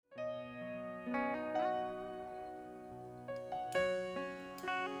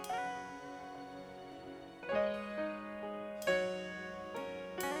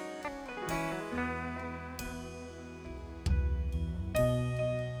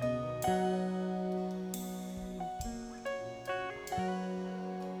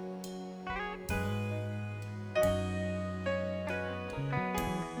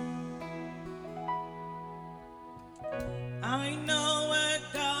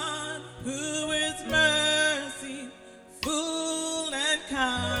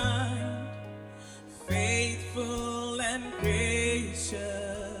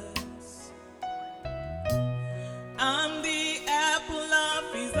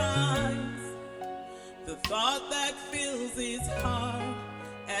Christ, the thought that fills his heart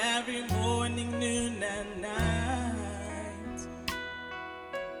every morning, noon, and night.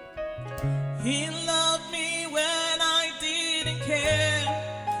 He loved me when I didn't care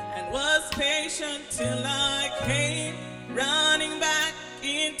and was patient till I came running back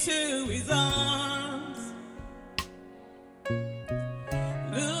into his arms.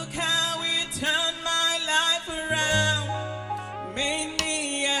 Look how he turned my life around, made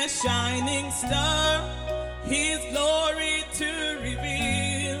me a shining star, his glory to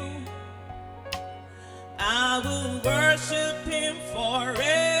reveal. I will worship him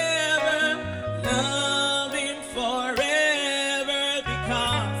forever, love him forever,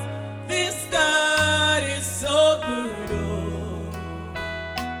 because this God is so good. Oh,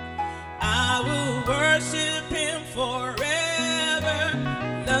 I will worship him forever,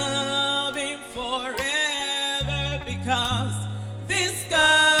 love him forever, because this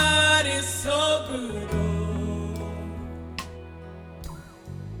God is so good. Oh.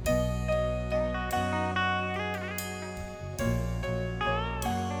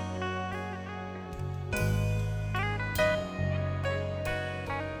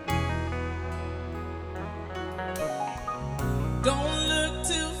 Don't look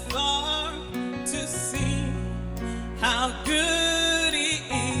too far to see how good he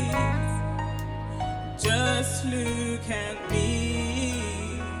is. Just look at me.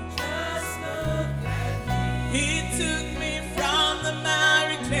 Just look at me. He took me from the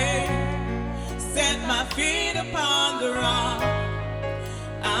miry clay, set my feet upon the rock.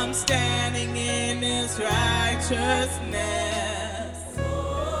 I'm standing in his righteousness.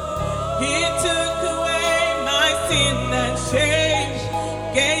 He took away my sin and shame,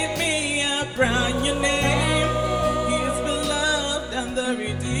 gave me a brand new name, his beloved and the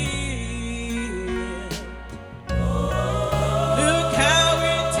redeemed. Look how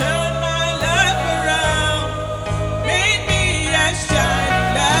he turned my life around, made me a shining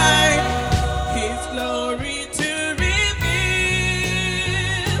light, his glory to reveal.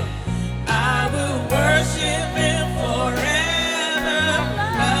 I will worship him forever,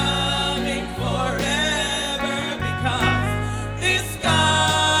 love him forever, because this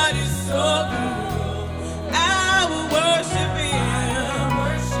God is so good. I will worship him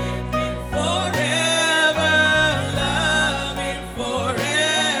forever, love him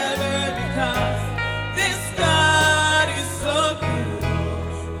forever, because this God is so good.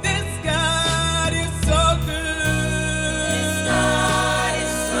 This God is so good. This God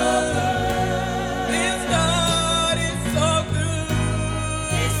is so good. This God is so good.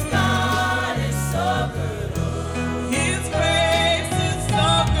 This God is so good. His grace is so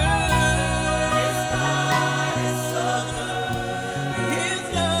good. This God is so good. His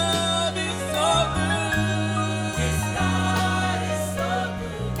love is so good. This God is so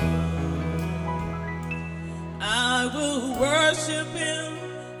good. I will worship him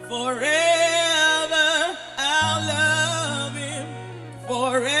forever. I'll love him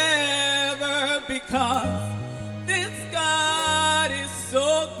forever, because this God is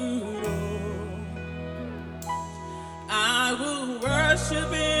so good. I will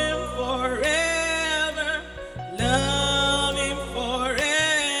worship him forever, love him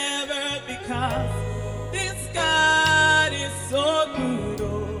forever, because